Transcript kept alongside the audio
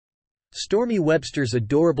Stormi Webster's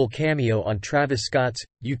adorable cameo on Travis Scott's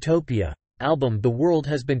Utopia album. The world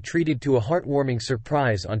has been treated to a heartwarming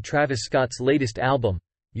surprise on Travis Scott's latest album,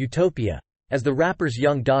 Utopia, as the rapper's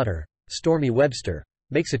young daughter, Stormi Webster,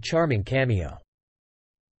 makes a charming cameo.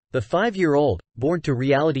 The 5-year-old, born to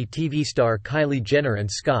reality TV star Kylie Jenner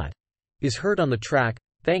and Scott, is heard on the track,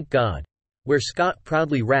 Thank God, where Scott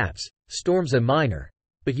proudly raps, "Storm's a minor,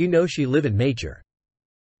 but you know she livin' major."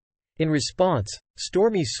 In response,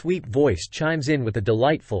 Stormi's sweet voice chimes in with a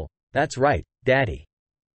delightful, "That's right, Daddy."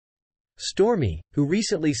 Stormi, who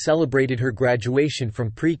recently celebrated her graduation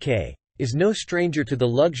from pre-K, is no stranger to the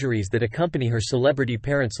luxuries that accompany her celebrity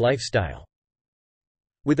parents' lifestyle.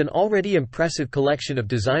 With an already impressive collection of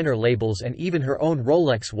designer labels and even her own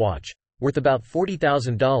Rolex watch, worth about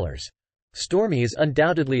 $40,000, Stormi is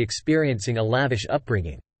undoubtedly experiencing a lavish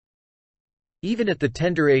upbringing. Even at the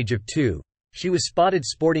tender age of 2, she was spotted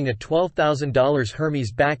sporting a $12,000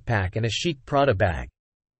 Hermès backpack and a chic Prada bag.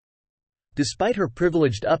 Despite her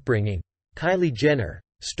privileged upbringing, Kylie Jenner,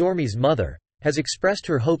 Stormi's mother, has expressed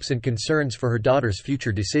her hopes and concerns for her daughter's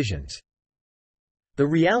future decisions. The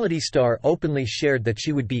reality star openly shared that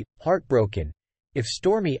she would be heartbroken if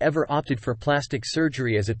Stormi ever opted for plastic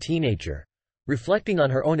surgery as a teenager, reflecting on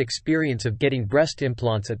her own experience of getting breast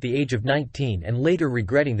implants at the age of 19 and later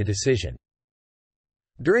regretting the decision.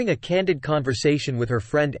 During a candid conversation with her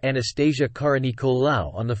friend Anastasia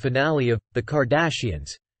Kara-Nicolau on the finale of The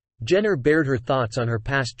Kardashians, Jenner bared her thoughts on her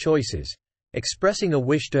past choices, expressing a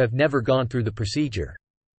wish to have never gone through the procedure.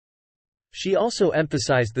 She also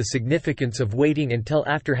emphasized the significance of waiting until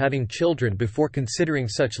after having children before considering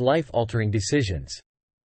such life-altering decisions.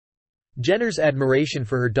 Jenner's admiration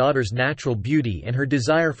for her daughter's natural beauty and her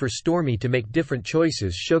desire for Stormi to make different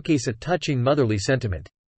choices showcase a touching motherly sentiment.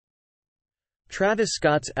 Travis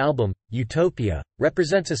Scott's album, Utopia,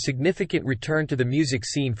 represents a significant return to the music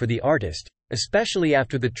scene for the artist, especially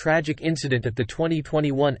after the tragic incident at the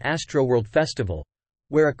 2021 Astroworld Festival,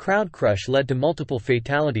 where a crowd crush led to multiple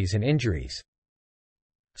fatalities and injuries.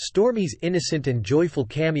 Stormi's innocent and joyful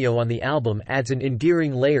cameo on the album adds an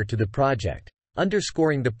endearing layer to the project,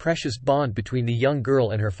 underscoring the precious bond between the young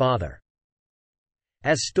girl and her father.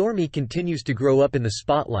 As Stormi continues to grow up in the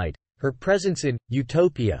spotlight, her presence in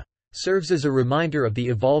Utopia serves as a reminder of the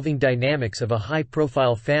evolving dynamics of a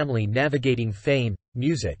high-profile family navigating fame,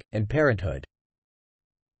 music, and parenthood.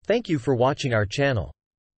 Thank you for watching our channel.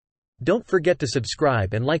 Don't forget to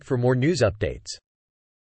subscribe and like for more news updates.